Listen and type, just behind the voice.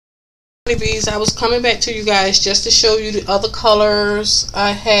Bees, I was coming back to you guys just to show you the other colors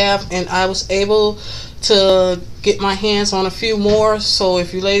I have, and I was able to get my hands on a few more. So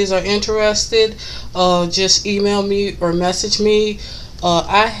if you ladies are interested, just email me or message me.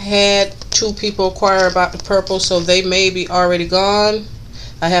 I had 2 people inquire about the purple, so they may be already gone.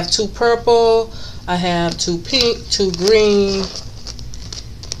 I have 2 purple, I have 2 pink, 2 green.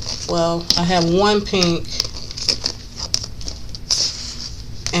 Well, I have 1 pink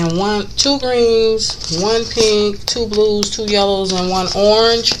and 2 greens, 1 pink, 2 blues, 2 yellows, and 1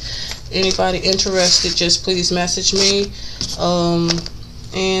 orange. Anybody interested, just please message me.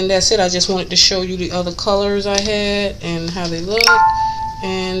 And that's it. I just wanted to show you the other colors I had and how they look.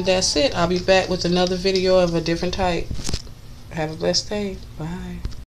 And that's it. I'll be back with another video of a different type. Have a blessed day. Bye.